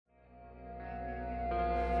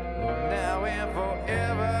went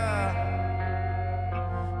forever.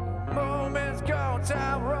 Moments go,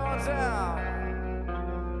 time runs out.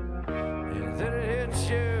 And then it hits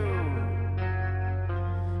you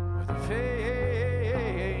with a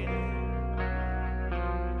pain.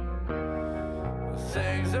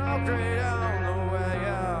 Things are great on the way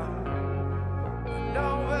up.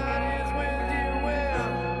 Nobody's with you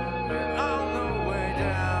when you're on the way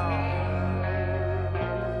down.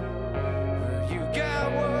 You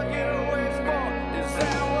got what you wish for. Is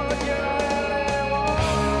that what you really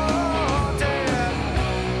wanted?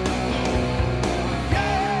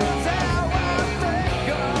 Yeah, that's how I think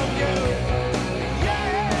of you.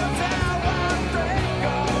 Yeah, that's how I think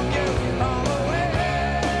of you. All the way,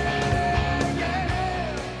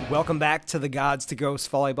 yeah. Welcome back to the Gods to Ghosts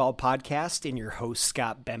Volleyball Podcast and your host,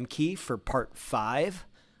 Scott Bemke, for part 5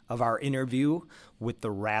 of our interview with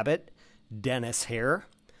the Rabbit, Dennis Hare.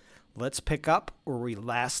 Let's pick up where we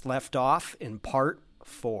last left off in part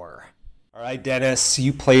 4. All right, Dennis,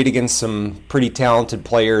 you played against some pretty talented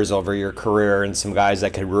players over your career and some guys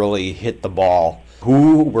that could really hit the ball.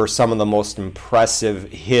 Who were some of the most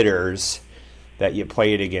impressive hitters that you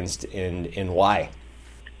played against and why?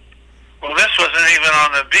 Well, this wasn't even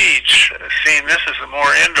on the beach. Seeing this is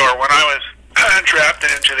more indoor. When I was drafted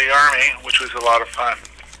into the Army, which was a lot of fun,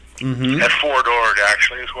 at Fort Ord,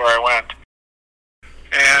 actually, is where I went.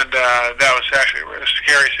 And that was actually a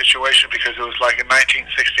scary situation because it was like in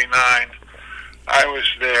 1969. I was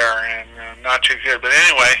there and not too good. But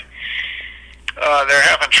anyway, they're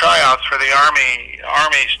having tryouts for the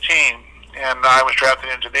Army's team, and I was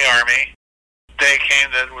drafted into the Army. They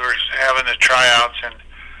came that we were having the tryouts, and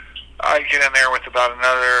I get in there with about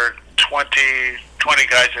another 20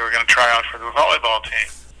 guys that were going to try out for the volleyball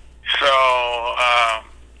team. So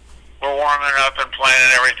we're warming up and playing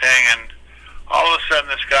and everything, and all of a sudden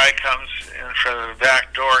this guy comes in front of the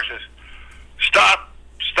back door and says, stop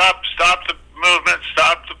the movement,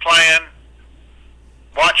 stop the playing,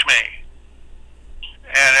 watch me.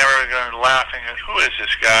 And everybody's going laughing, and who is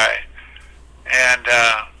this guy? And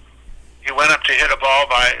he went up to hit a ball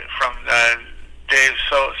from Dave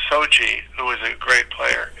Soji, who was a great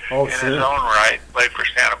player his own right, played for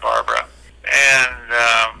Santa Barbara. And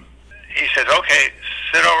he said, okay,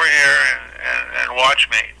 sit over here and watch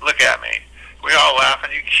me, look at me. We all laugh.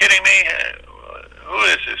 Are you kidding me? Who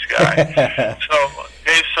is this guy? So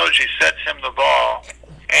Dave Soji sets him the ball,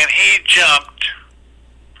 and he jumped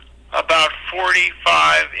about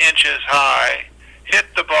 45 inches high,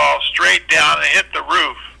 hit the ball straight down and hit the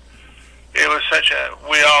roof. It was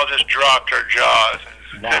we all just dropped our jaws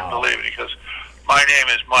and couldn't believe it. He goes, my name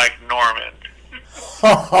is Mike Normand.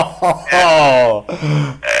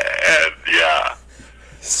 and yeah.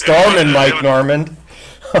 Stormin' Mike Normand.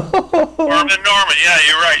 Norman, yeah,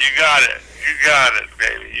 you're right. You got it,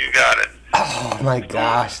 baby. You got it. Oh my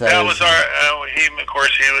gosh, that was our. Of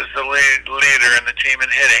course, he was the leader in the team in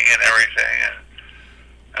hitting and everything. And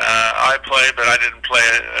I played, but I didn't play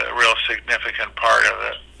a real significant part of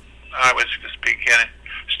it. I was just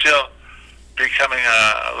still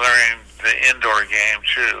learning the indoor game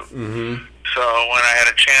too. So when I had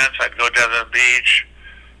a chance, I'd go down to the beach,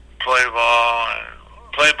 play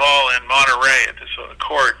ball in Monterey at this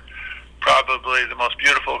court, probably the most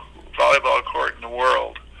beautiful volleyball court in the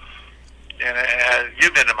world. And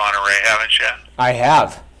you've been to Monterey, haven't you? I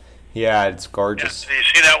have. Yeah, it's gorgeous. Yeah. Do you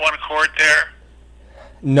see that one court there?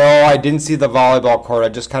 No, I didn't see the volleyball court. I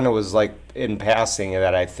just kind of was like in passing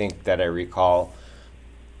that I think that I recall.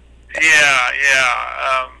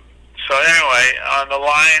 Yeah. So anyway, on the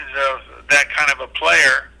lines of that kind of a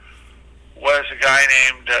player was a guy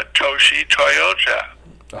named Toshi Toyota.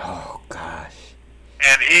 Oh, gosh.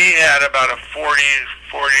 And he had about a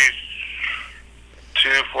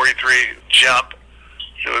 42, 43 jump.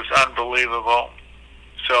 It was unbelievable.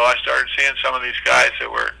 So I started seeing some of these guys that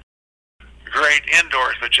were great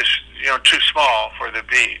indoors, but just, too small for the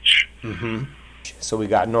beach. So we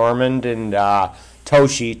got Normand and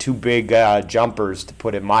Toshi, two big jumpers, to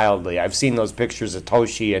put it mildly. I've seen those pictures of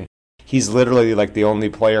Toshi, and he's literally like the only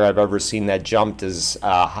player I've ever seen that jumped as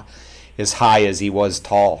high as he was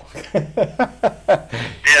tall.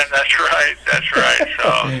 Yeah, that's right. So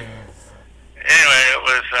anyway, it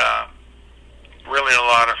was really a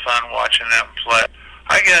lot of fun watching them play.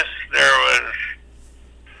 I guess there was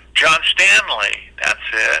John Stanley.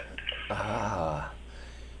 That's it.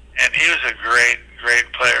 And he was a great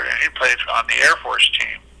player, and he played on the Air Force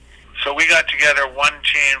team. So we got together one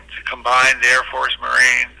team to combine the Air Force,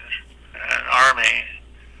 Marines, and Army,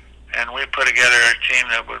 and we put together a team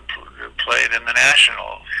that played in the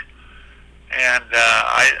Nationals. And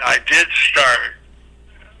I did start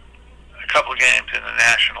a couple games in the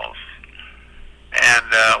Nationals,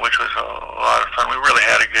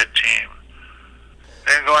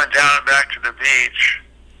 beach.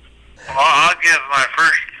 Well, I'll give my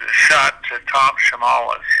first shot to Tom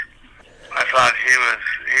Shamalis. I thought he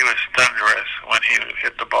was thunderous when he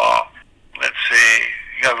hit the ball. Let's see.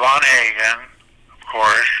 You got Von Hagen, of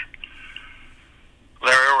course.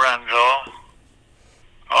 Larry Rundle.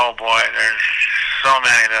 Oh boy, there's so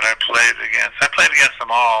many that I played against. I played against them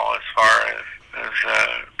all as far as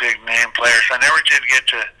big name players. I never did get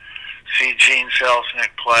to see Gene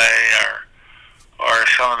Selznick play or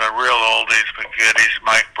some of the real oldies but goodies,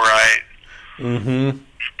 Mike Bright. Mm-hmm.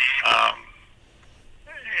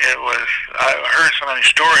 I heard so many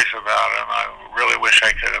stories about him. I really wish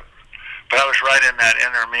I could have, but I was right in that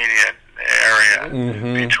intermediate area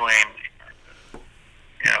between,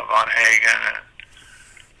 Von Hagen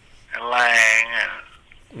and Lang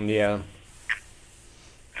and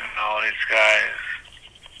all these guys.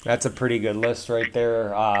 That's a pretty good list right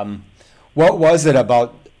there. What was it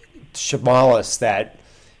about Shamalis that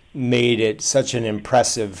made it such an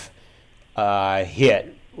impressive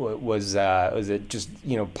hit? Was it just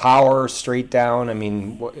power straight down? I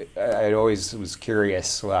mean, I always was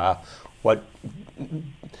curious what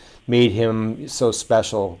made him so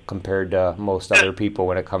special compared to most other people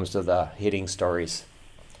when it comes to the hitting stories.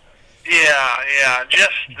 Yeah,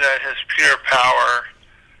 just his pure power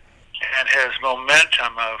and his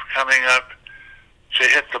momentum of coming up to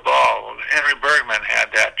hit the ball. Henry Bergman had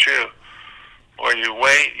that too, where you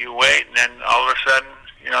wait, and then all of a sudden,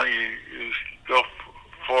 you go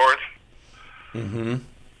forth, and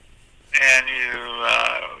you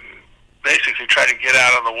basically try to get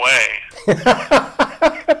out of the way.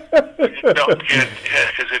 You don't get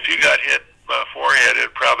hit, because if you got hit by a forehead,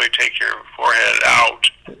 it'd probably take your forehead out.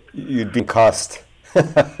 You'd be cussed. Man,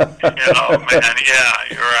 yeah,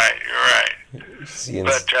 you're right.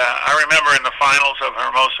 But I remember in the finals of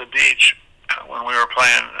Hermosa Beach when we were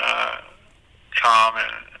playing Tom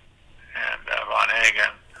and Von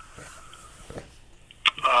Hagen.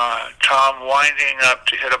 Tom winding up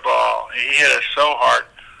to hit a ball. He hit it so hard.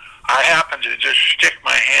 I happened to just stick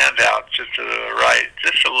my hand out just to the right,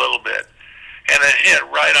 just a little bit, and it hit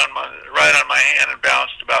right on my hand and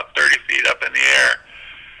bounced about 30 feet up in the air.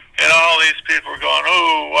 And all these people were going,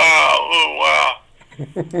 "Ooh, wow, ooh, wow."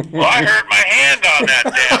 Well, I hurt my hand on that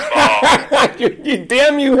damn ball.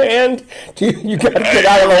 Damn you, hand. You got to get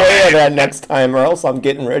out of the way of that next time, or else I'm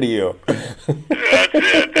getting rid of you. That's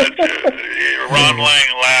it. Ron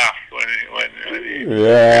Lang laughed when he...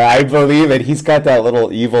 Yeah, I believe it. He's got that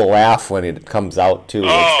little evil laugh when it comes out, too.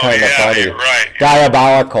 It's kind of funny. You're right.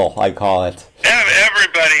 Diabolical, I call it.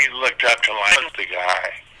 Everybody looked up to Lang. He was the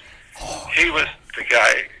guy. He was the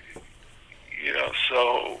guy,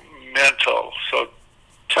 so mental, so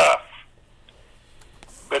tough.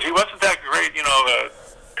 But he wasn't that great, a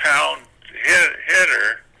pound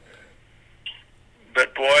hitter.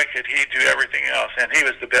 But boy, could he do everything else. And he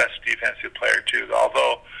was the best defensive player, too.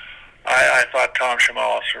 Although I thought Tom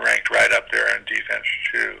Shamalis ranked right up there in defense,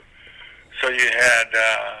 too. So you had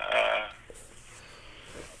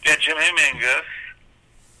Jimmy Mingus,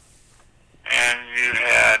 and you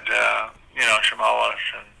had, Shamalis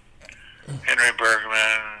and Henry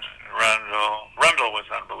Bergman, Rundle. Rundle was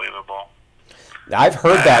unbelievable. I've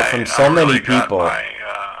heard that from so many people. Got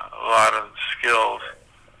a lot of skills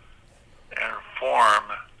and form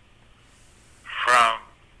from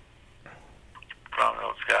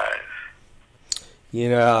those guys.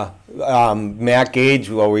 Matt Gage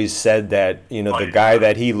always said that the guy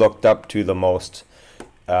that he looked up to the most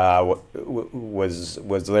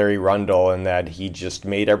was Larry Rundle, and that he just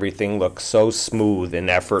made everything look so smooth and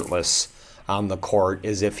effortless on the court,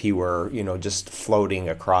 as if he were just floating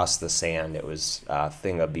across the sand. It was a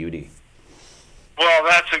thing of beauty. Well,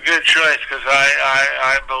 that's a good choice, because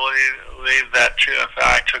I believe that too. In fact,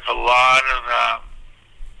 I took a lot of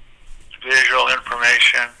visual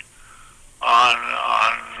information on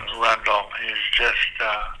Rundle. He's just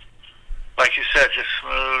like you said, just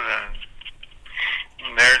smooth.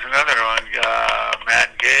 And there's another one,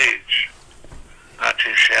 Matt Gage. Not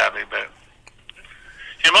too shabby, but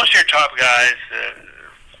most of your top guys that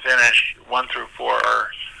finish 1 through 4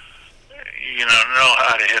 are, know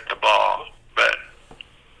how to hit the ball. But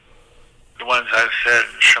the ones I've said,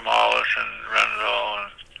 Shamalis and Rundle,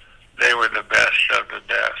 they were the best of the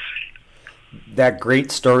best. That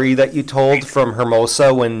great story that you told from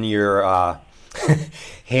Hermosa when your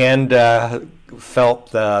hand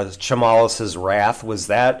felt Chamalis's wrath, was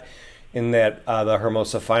that in that the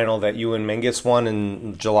Hermosa final that you and Mingus won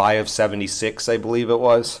in July of '76, I believe it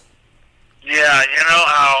was? Yeah, you know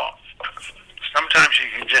how sometimes you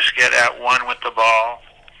can just get at one with the ball.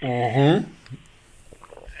 Mm-hmm.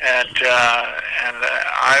 And the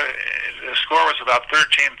score was about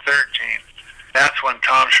 13-13, That's when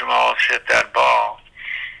Tom Shimolis hit that ball.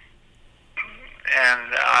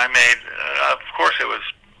 And I made, of course it was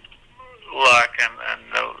luck and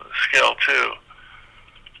skill too.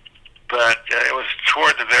 But it was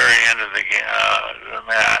toward the very end of the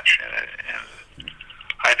match. And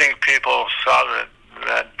I think people saw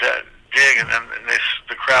that dig, and then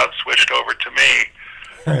the crowd switched over to me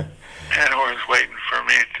and was waiting for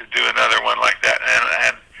me to do another one like that.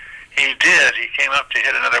 And he did. He came up to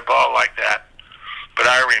hit another ball like that. But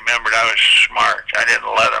I remembered I was smart. I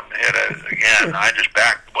didn't let him hit it again. I just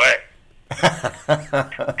backed away.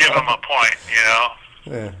 Give him a point, you know.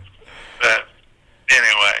 Yeah. But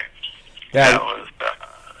anyway,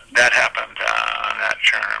 that happened on that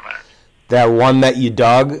tournament. That one that you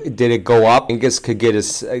dug, did it go up? I guess could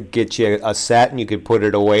get you a set and you could put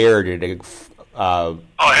it away, or did it? Oh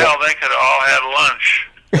hell, they could have all had lunch.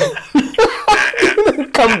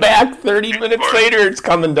 Come back 30 minutes later, it's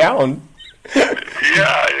coming down. Yeah,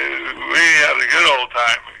 we had a good old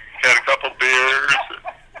time. Had a couple beers.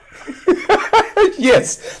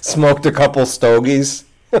 Yes, smoked a couple stogies.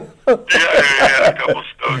 Yeah, we had a couple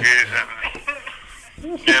stogies, and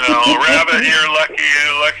Rabbit, you're lucky,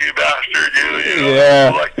 you lucky bastard, you know, Yeah.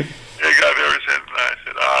 lucky. They got everything. And I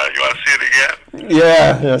said, you want to see it again?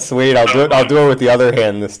 Yeah, sweet. I'll do it with the other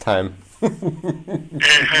hand this time. Yeah.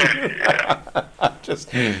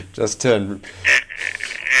 just to.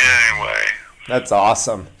 Anyway. That's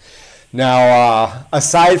awesome. Now,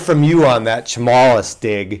 aside from you on that Shimolis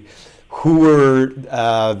dig, who were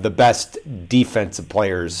the best defensive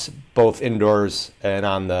players, both indoors and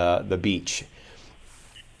on the beach?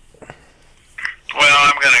 Well,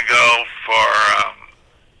 I'm going to go for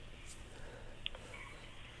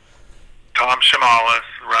Tom Shimolis,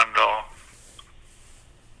 Rundle.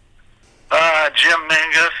 Jim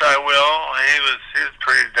Mingus, I will. He was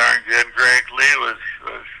pretty darn good. Greg Lee was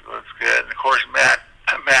good. And of course, Matt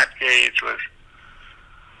Gage was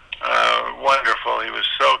wonderful. He was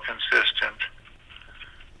so consistent.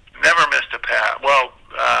 Never missed a pass. Well,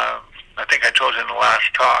 I think I told you in the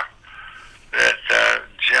last talk that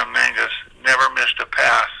Jim Mingus never missed a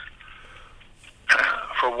pass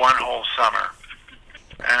for one whole summer.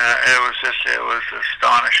 It was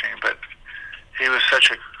astonishing, but he was such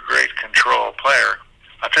a great control player.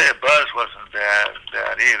 I'll tell you, Buzz wasn't bad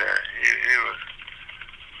either. He was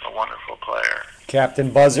a wonderful player. Captain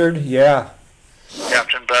Buzzard, yeah.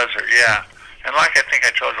 Captain Buzzard, yeah. And like I think I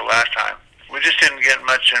told you last time, we just didn't get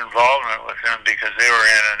much involvement with them because they were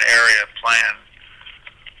in an area playing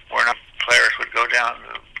where no players would go down,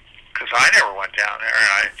 because I never went down there,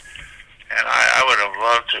 and I would have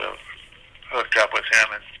loved to have hooked up with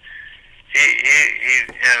him. And he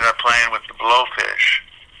ended up playing with the Blowfish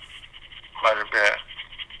quite a bit,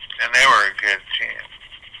 and they were a good team.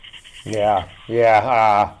 Yeah.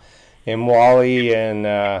 And Wally and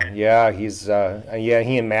he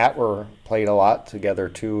and Matt played a lot together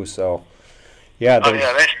too. So They started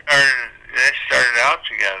out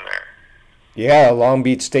together. Yeah, Long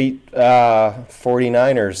Beach State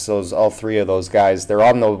 49ers. All three of those guys. They're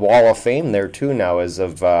on the Wall of Fame there too now. As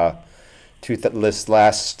of this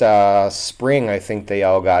last spring, I think they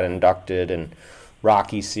all got inducted, and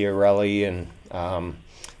Rocky Ciarelli, and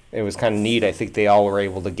it was kind of neat. I think they all were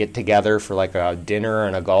able to get together for like a dinner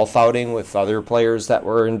and a golf outing with other players that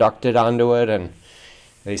were inducted onto it, and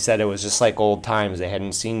they said it was just like old times.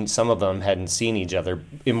 Some of them hadn't seen each other.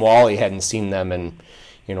 Wally hadn't seen them in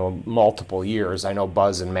multiple years. I know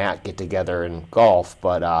Buzz and Matt get together in golf,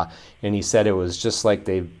 but and he said it was just like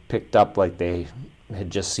they picked up like they had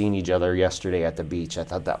just seen each other yesterday at the beach. I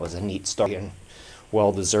thought that was a neat story and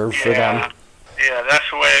well deserved for them. Yeah, that's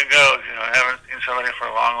the way it goes. I haven't seen somebody for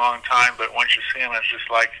a long, long time, but once you see them, it's just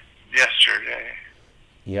like yesterday.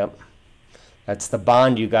 Yep. That's the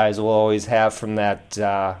bond you guys will always have from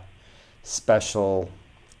that special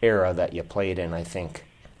era that you played in, I think.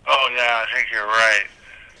 Oh, yeah, I think you're right.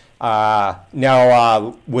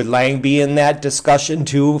 Now, would Lang be in that discussion,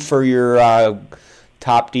 too, for your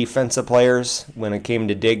top defensive players when it came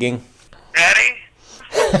to digging? Daddy?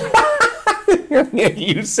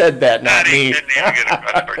 You said that, not Daddy me. didn't even get a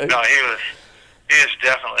credit for it. No, he is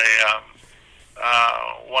definitely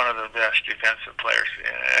one of the best defensive players.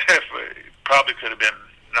 Probably could have been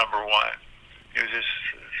number one. He was just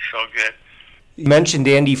so good. You mentioned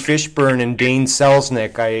Andy Fishburne and Dane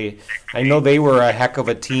Selznick. I know they were a heck of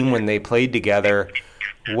a team when they played together.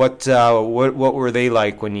 What were they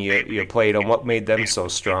like when you played them? What made them so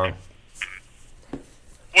strong?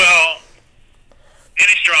 Well,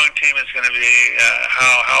 any strong team is going to be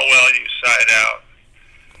how well you side out,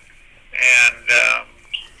 and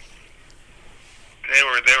they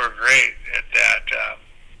were great at that.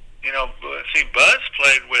 You know, see, Buzz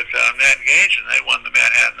played with Matt Gage, and they won the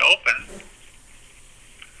Manhattan Open.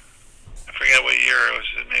 I forget what year it was.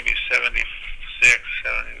 Maybe 76,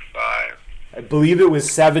 75. I believe it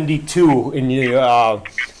was 72, and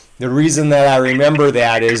the reason that I remember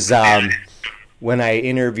that is when I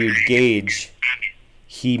interviewed Gage,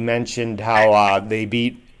 he mentioned how they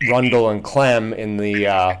beat Rundle and Clem in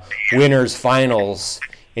the winners finals,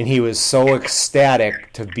 and he was so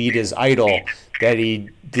ecstatic to beat his idol that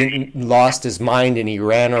he didn't lost his mind and he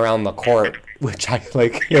ran around the court, which I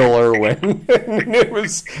like Hill Irwin. It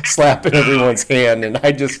was slapping everyone's hand, and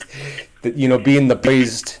I just, being the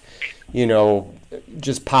praised,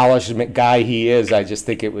 just polished guy he is, I just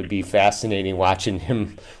think it would be fascinating watching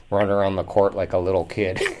him run around the court like a little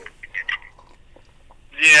kid.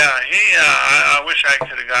 Yeah, I wish I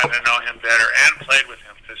could have gotten to know him better and played with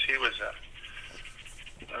him, because he was a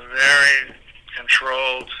very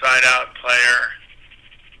controlled side-out player.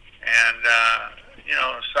 And,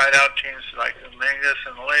 side-out teams like Mingus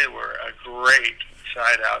and Lee were a great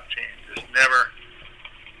side-out team. Just never,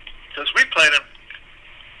 because we played them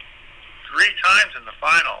 3 times in the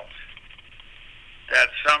finals that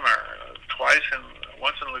summer, once in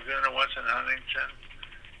Laguna, once in Huntington,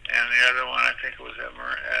 and the other one, I think it was at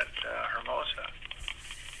Hermosa.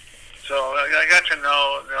 So I got to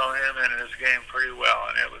know him and his game pretty well,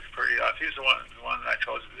 and it was pretty awesome. He's the one that I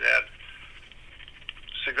told you that had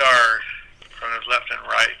cigars from his left and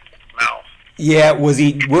right mouth. Yeah,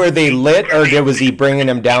 were they lit, or was he bringing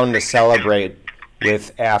them down to celebrate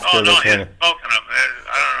with after the tournament? He's smoking them.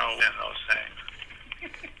 I don't know when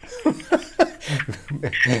those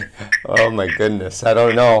things. Oh my goodness, I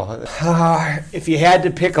don't know. If you had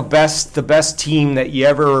to pick the best team that you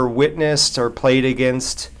ever witnessed or played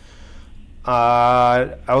against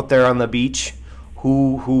out there on the beach,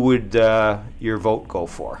 who would your vote go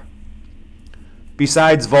for?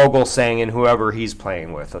 Besides Vogelsang and whoever he's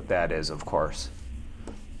playing with, that is, of course.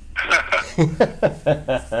 So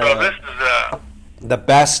this is the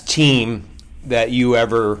best team that you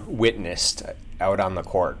ever witnessed out on the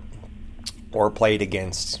court or played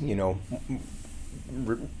against, Rundle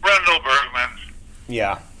Bergman.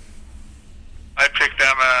 Yeah. I picked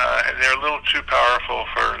them. They're a little too powerful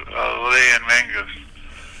for Lee and Mingus,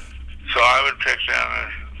 so I would pick them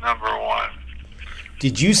as number 1.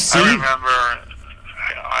 Did you see? I remember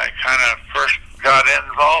I kind of first got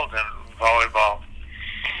involved in volleyball.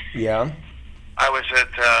 Yeah. I was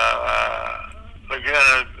at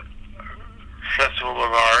Laguna Festival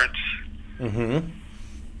of Arts, Mm-hmm.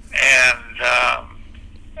 and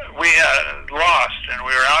we had lost, and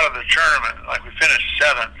we were out of the tournament. Like, we finished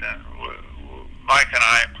 7th, and Mike and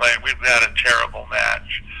I played. We had a terrible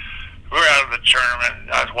match. We were out of the tournament.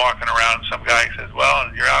 I was walking around. Some guy says,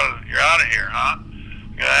 "Well, you're out of here, huh?"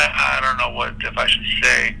 I don't know if I should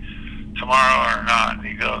stay tomorrow or not. And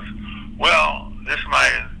he goes, "Well, this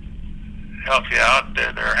might help you out.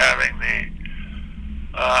 They're having the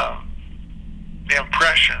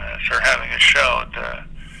Impressionists are having a show at the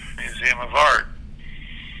Museum of Art."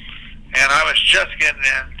 And I was just getting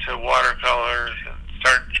into watercolors and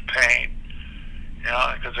starting to paint,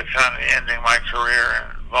 because it's kind of ending my career in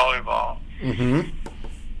volleyball. Mm-hmm.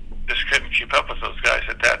 Just couldn't keep up with those guys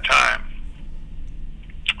at that time.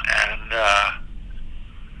 And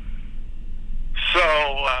so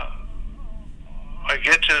I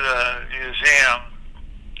get to the museum,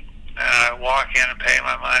 and I walk in and pay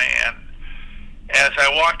my money. And as I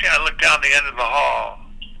walked in, I looked down the end of the hall,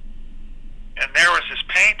 and there was this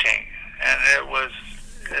painting, and it was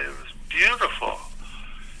beautiful.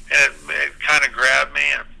 And it kind of grabbed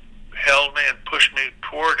me and held me and pushed me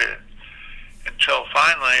toward it until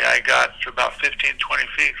finally I got to about 15, 20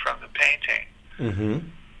 feet from the painting. Mm-hmm.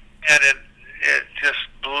 And it just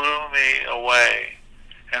blew me away.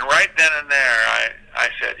 And right then and there, I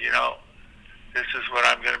said, this is what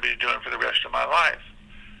I'm going to be doing for the rest of my life.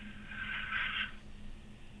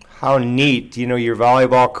 How neat. Your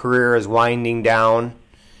volleyball career is winding down,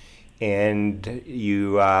 and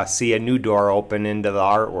you see a new door open into the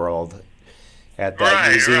art world at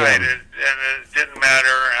that museum. Right. And it didn't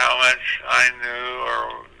matter how much I knew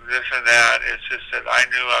or this and that. It's just that I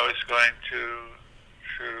knew I was going to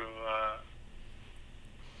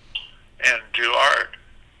and do art.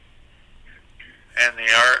 And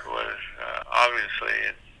the art was,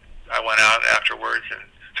 obviously, I went out afterwards and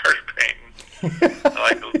started painting.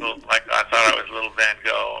 like I thought I was little Van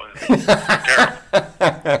Gogh. It was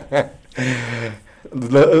terrible.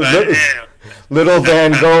 Little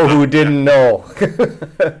Van Gogh who didn't know.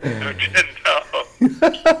 Who didn't know.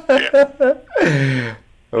 Yeah.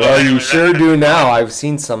 Well, you sure do now. I've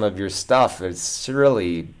seen some of your stuff. It's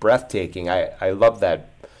really breathtaking. I love that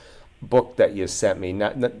book that you sent me.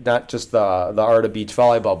 Not just the Art of Beach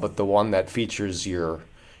Volleyball, but the one that features your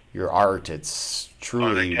art. It's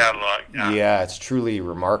truly the catalog. yeah, it's truly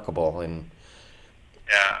remarkable. And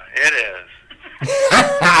Yeah, it is.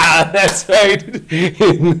 that's right.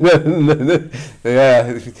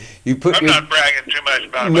 Yeah, you put I'm your not bragging too much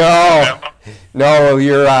about it. no. No,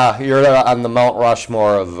 you're on the Mount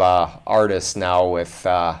Rushmore of artists now with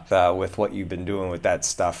what you've been doing with that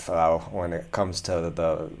stuff. When it comes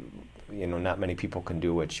to not many people can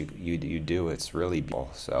do what you do. It's really beautiful.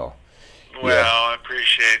 So, Well, I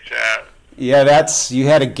appreciate that. yeah, you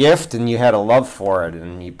had a gift and you had a love for it,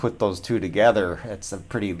 and you put those two together. It's a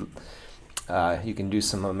pretty. You can do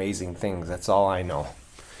some amazing things. That's all I know.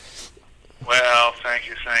 Well, thank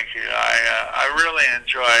you. I really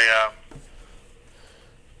enjoy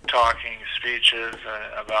talking speeches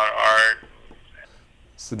about art.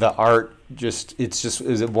 So the art is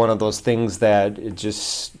it one of those things that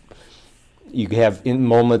you have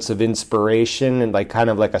moments of inspiration, and like kind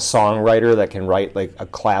of like a songwriter that can write like a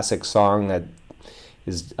classic song that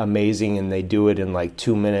is amazing, and they do it in like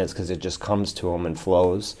 2 minutes because it just comes to them and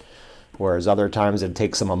flows. Whereas other times it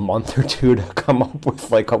takes them a month or two to come up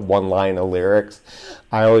with like one line of lyrics.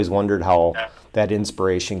 I always wondered how that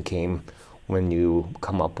inspiration came when you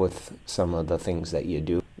come up with some of the things that you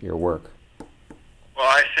do, your work. Well,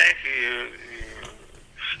 I think you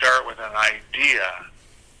start with an idea,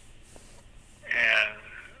 and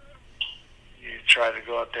you try to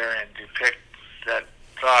go out there and depict that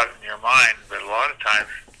thought in your mind. But a lot of times,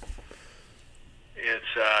 it's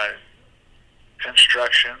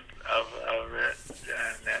construction of it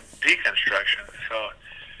and then deconstruction. So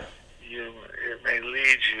it may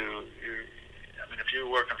lead you. I mean, if you're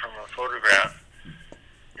working from a photograph,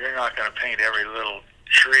 you're not going to paint every little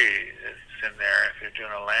tree that's in there if you're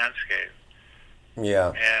doing a landscape. Yeah.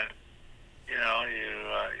 And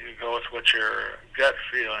you go with what your gut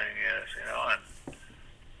feeling is, and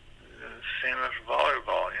the same as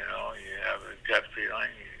volleyball. You have a gut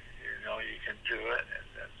feeling. You know you can do it,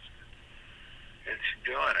 and it's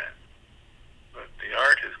doing it. But the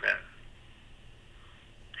art has been,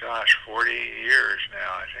 40 years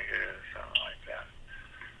now, I think it is, something like that.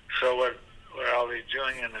 So what I'll be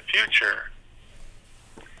doing in the future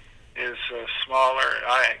is smaller,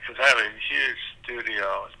 because I have a huge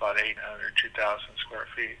studio. It's about 2,000 square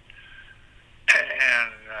feet.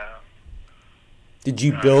 And did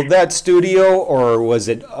you build that studio, or was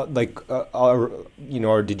it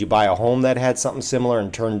or did you buy a home that had something similar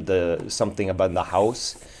and turned something about the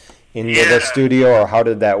house into the studio, or how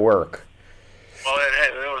did that work? Well,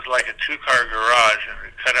 it was like a two-car garage, and we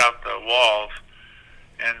cut out the walls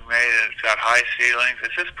and made it. It's got high ceilings.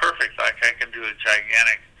 It's just perfect. Like I can do a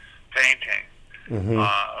gigantic painting,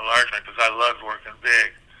 a large one, because I love working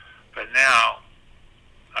big. But now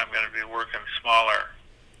I'm going to be working smaller,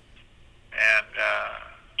 and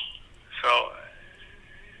so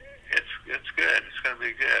it's good. It's going to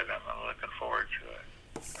be good. I'm looking forward to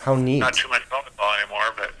it. How neat! Not too much volleyball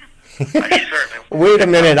anymore, but I certainly. Wait a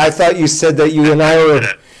minute! I thought you said that you and I were.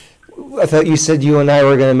 I thought you said you and I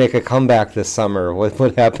were going to make a comeback this summer.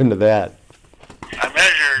 What happened to that? I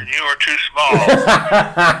measured. You were too small.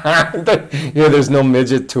 Yeah, there's no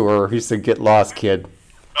midget tour. He said, "Get lost, kid."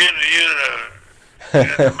 You'd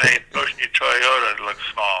have made Ocean Toyota look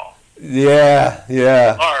small.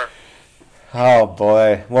 Yeah. Or Oh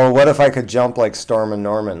boy. Well, what if I could jump like Storm and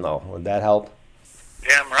Norman though? Would that help?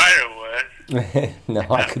 damn right it would. No,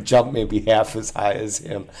 I could jump maybe half as high as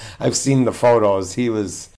him. I've seen the photos. He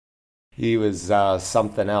was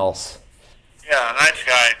something else. Yeah, nice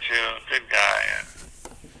guy too. Good guy.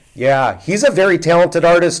 Yeah, he's a very talented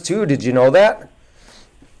artist too. Did you know that?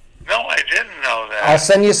 No, I didn't know that. I'll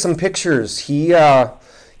send you some pictures. He,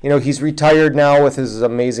 he's retired now with his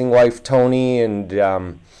amazing wife Tony,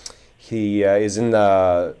 and he is in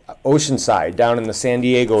the Oceanside, down in the San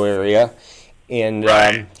Diego area. And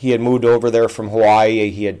Right. he had moved over there from Hawaii.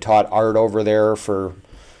 He had taught art over there for,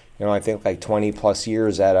 I think like 20 plus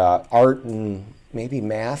years at art and maybe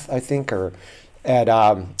math, I think, or at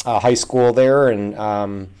a high school there. And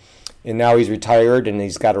now he's retired, and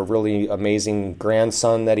he's got a really amazing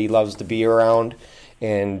grandson that he loves to be around.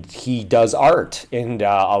 And he does art, and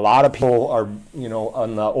a lot of people are,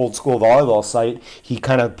 on the old school volleyball site, he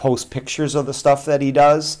kind of posts pictures of the stuff that he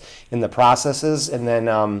does and the processes, and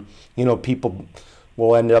then, people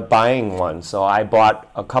will end up buying one. So I bought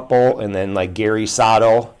a couple, and then like Gary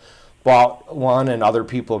Sato bought one, and other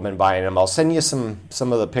people have been buying them. I'll send you some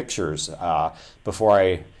of the pictures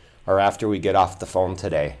before or after we get off the phone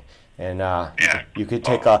today. And Yeah. you could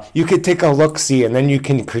take a look see, and then you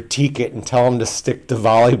can critique it and tell them to stick to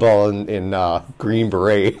volleyball in Green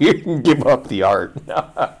Beret and give up the art.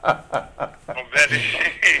 I bet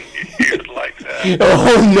he would like that.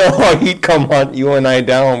 Oh no, he'd come hunt you and I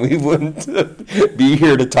down. We wouldn't be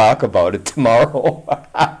here to talk about it tomorrow.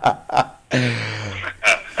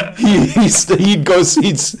 He'd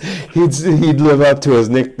live up to his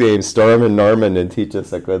nickname, Storm and Norman, and teach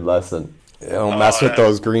us a good lesson. Don't mess with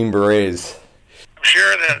those Green Berets. I'm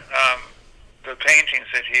sure that the paintings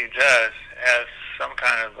that he does has some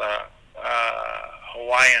kind of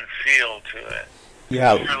Hawaiian feel to it.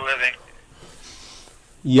 Yeah. For living.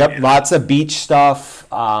 Yep, lots of beach stuff,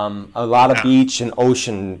 a lot of beach and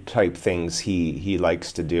ocean type things he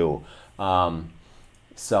likes to do.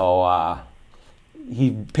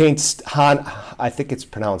 He paints I think it's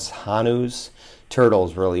pronounced Hanu's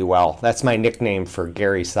turtles really well. That's my nickname for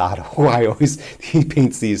Gary Sato. He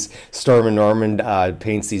paints these, Storm and Norman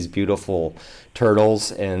paints these beautiful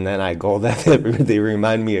turtles, and then I go that they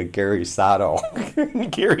remind me of Gary Sato.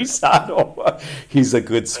 Gary Sato, he's a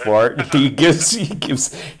good sport. He goes,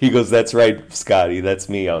 that's right, Scotty, that's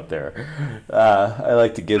me out there. I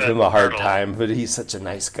like to give him a hard time, but he's such a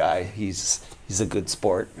nice guy. He's a good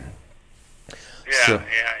sport. Yeah.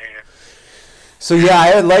 So yeah,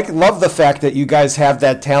 I love the fact that you guys have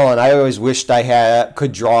that talent. I always wished I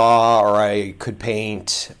could draw, or I could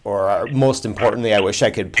paint, or most importantly, I wish I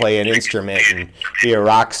could play an instrument and be a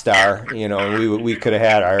rock star. You know, we could have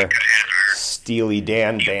had our Steely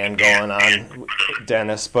Dan band going on,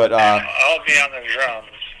 Dennis. But I'll be on the drums.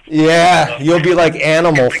 yeah, you'll be like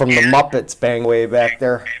Animal from the Muppets, bang way back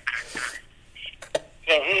there. So,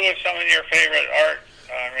 who are some of your favorite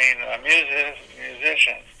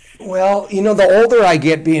musicians? Well, you know, the older I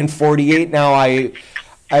get, being 48 now, I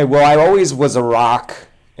always was a rock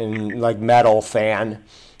and like metal fan,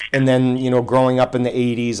 and then, you know, growing up in the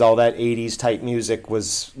 80s, all that 80s type music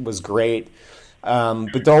was great.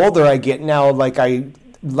 But the older I get now, like I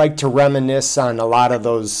like to reminisce on a lot of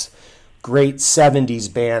those great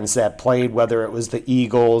 70s bands that played, whether it was the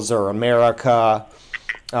Eagles or America.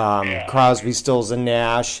 Crosby, Stills, and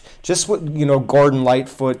Nash, just what, you know, Gordon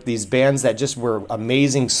Lightfoot, these bands that just were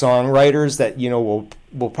amazing songwriters that, you know,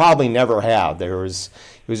 we'll probably never have. It was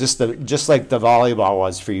just like the volleyball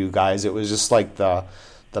was for you guys. It was just like the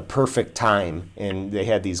perfect time, and they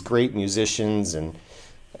had these great musicians, and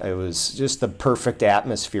it was just the perfect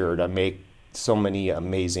atmosphere to make so many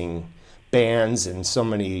amazing bands and so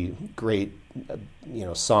many great, you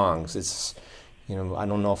know, songs. It's, you know, I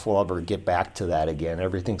don't know if we'll ever get back to that again.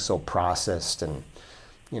 Everything's so processed, and,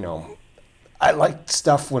 you know, I like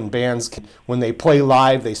stuff when bands, when they play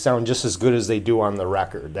live, they sound just as good as they do on the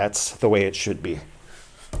record. That's the way it should be.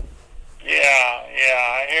 Yeah,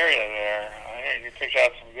 I hear you there. I hear you picked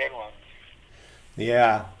out some good ones.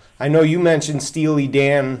 Yeah. I know you mentioned Steely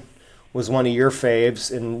Dan was one of your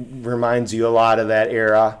faves and reminds you a lot of that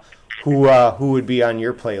era. Who would be on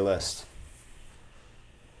your playlist?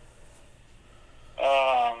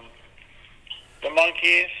 The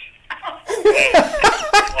Monkees.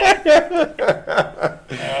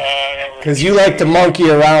 Because you like to monkey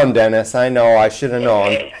around, Dennis. I know. I should have known.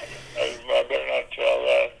 I better not tell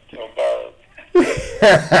that to Barb.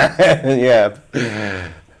 Yeah.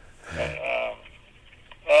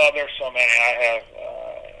 There's so many.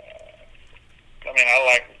 I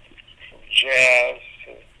like from jazz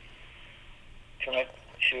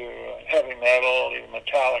to heavy metal, even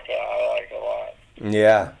Metallica. I like a lot.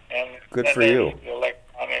 Yeah. And good then for you. The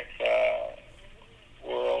electronic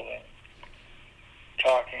world, and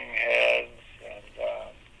Talking Heads, and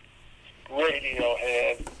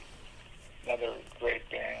Radiohead, another great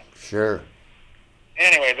band. Sure.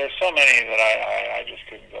 Anyway, there's so many that I just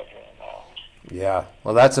couldn't go through them all. Yeah.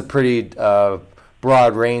 Well, that's a pretty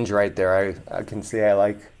broad range right there. I can see I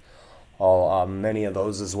like many of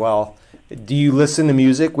those as well. Do you listen to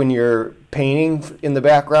music when you're painting in the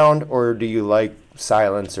background, or do you like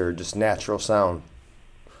silence or just natural sound?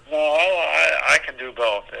 No, I can do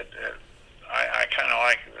both. I kind of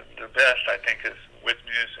like the best, I think, is with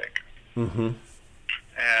music. Mm-hmm.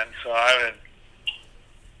 And so I would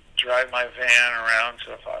drive my van around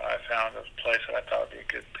to if I found a place that I thought would be a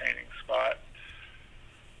good painting spot.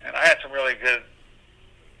 And I had some really good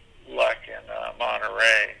luck in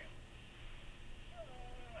Monterey.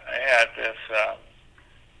 I had this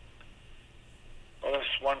this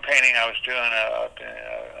one painting I was doing up in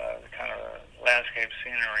a kind of a landscape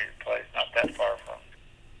scenery place not that far from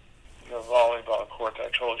the volleyball court that I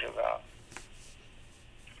told you about.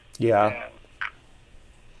 Yeah. And,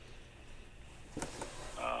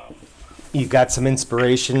 you got some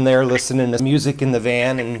inspiration there, listening to music in the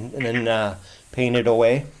van and then paint it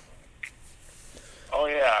away. Oh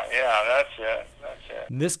yeah, that's it.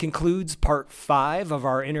 This concludes part 5 of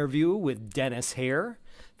our interview with Dennis Hare.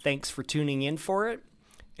 Thanks for tuning in for it.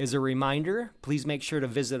 As a reminder, please make sure to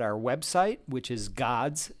visit our website, which is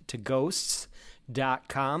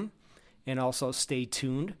godstoghosts.com, and also stay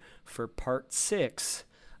tuned for part 6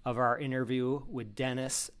 of our interview with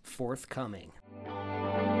Dennis forthcoming.